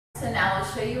I will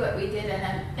show you what we did in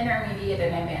an intermediate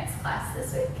and advanced class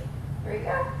this week. Here we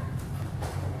go.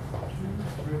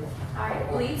 All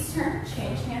right, leads turn,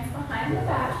 change hands behind the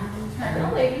back, turn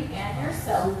the lady and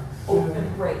yourself,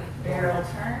 open break, barrel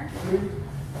turn,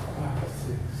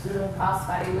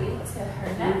 crossbody lead to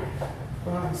her neck,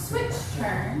 switch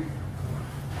turn,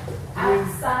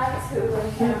 outside to a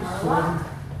hammer lock,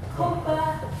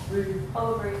 copa,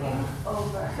 over you,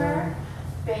 over her,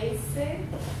 basic,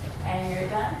 and you're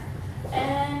done.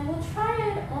 And we'll try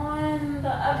it on the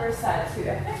other side too.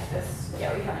 I think this,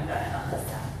 yeah, we haven't done it on this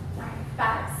side. All right,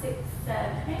 5, 6,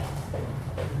 7, 8.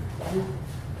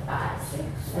 5, 6,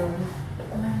 7.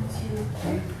 1, 2,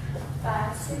 3.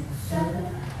 5, 6, 7.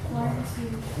 1, 2,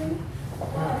 3.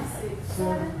 5, 6,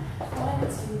 7. 1,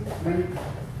 2, 3.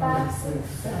 5, 6,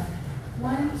 7.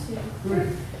 1, 2, 3.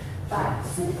 5,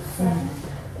 6, 7.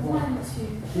 1,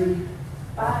 2, 3.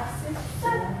 5, 6,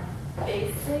 7.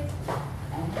 Basic.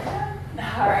 And you're done.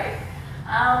 All right.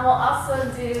 We'll also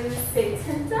do say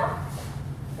tinta.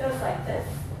 Goes like this.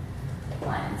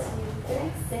 1, 2,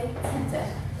 3. Say tinta.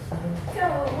 Go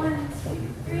 1,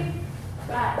 2, 3.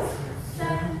 5, 6,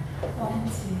 7. 1,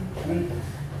 2, 3.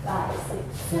 5,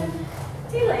 6, 7.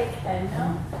 Delay kendo.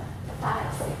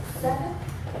 5, 6, 7.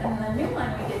 And the new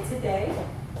one we did today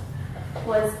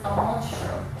was a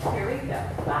monstro. Here we go.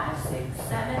 5, 6,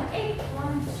 7, 8.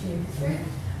 1, 2, 3.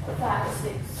 5,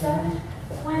 6, 7.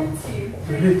 1, 2,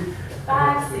 3.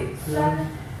 5, 6, 7.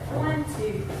 1,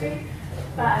 2, 3.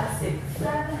 5, 6,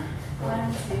 7.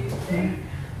 1, 2, 3.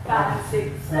 5,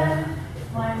 6, 7.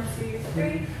 1, 2,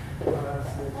 3.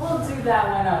 We'll do that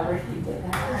one over. He did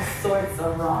that all sorts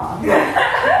of wrong.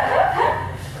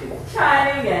 Try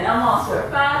it again. I'm all sure.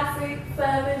 5, 6,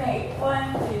 7, 8.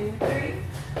 1, 2, 3.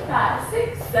 5,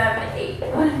 6, 7, 8.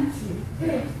 1, 2,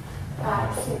 3.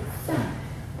 5, 6, 7.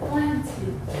 1, 2,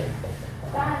 3.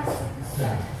 5, 6,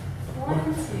 7. 1,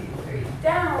 2, 3.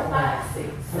 Down. 5, 6,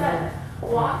 7.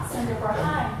 Walks under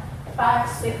behind. 5,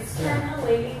 6. Turn the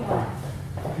lady 1.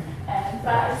 And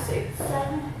 5, 6,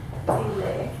 7.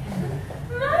 Delay.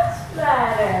 Much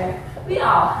better. We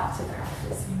all have to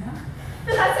practice, you know.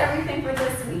 So that's everything for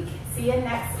this week. See you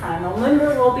next time.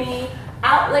 Remember, we'll be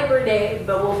out Labor Day,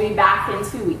 but we'll be back in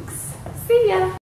 2 weeks. See ya.